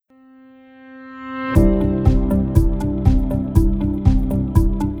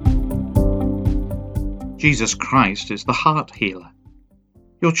Jesus Christ is the heart healer.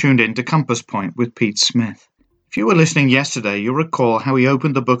 You're tuned in to Compass Point with Pete Smith. If you were listening yesterday, you'll recall how he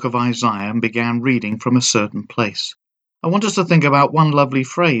opened the book of Isaiah and began reading from a certain place. I want us to think about one lovely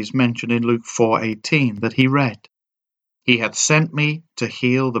phrase mentioned in Luke 4:18 that he read. He hath sent me to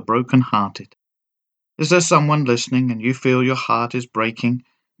heal the brokenhearted. Is there someone listening and you feel your heart is breaking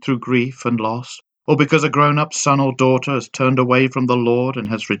through grief and loss, or because a grown-up son or daughter has turned away from the Lord and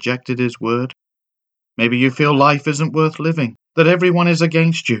has rejected his word? Maybe you feel life isn't worth living, that everyone is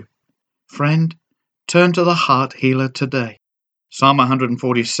against you. Friend, turn to the heart healer today. Psalm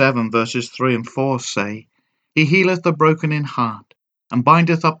 147 verses 3 and 4 say, He healeth the broken in heart, and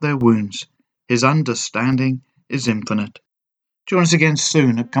bindeth up their wounds. His understanding is infinite. Join us again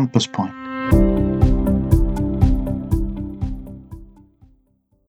soon at Compass Point.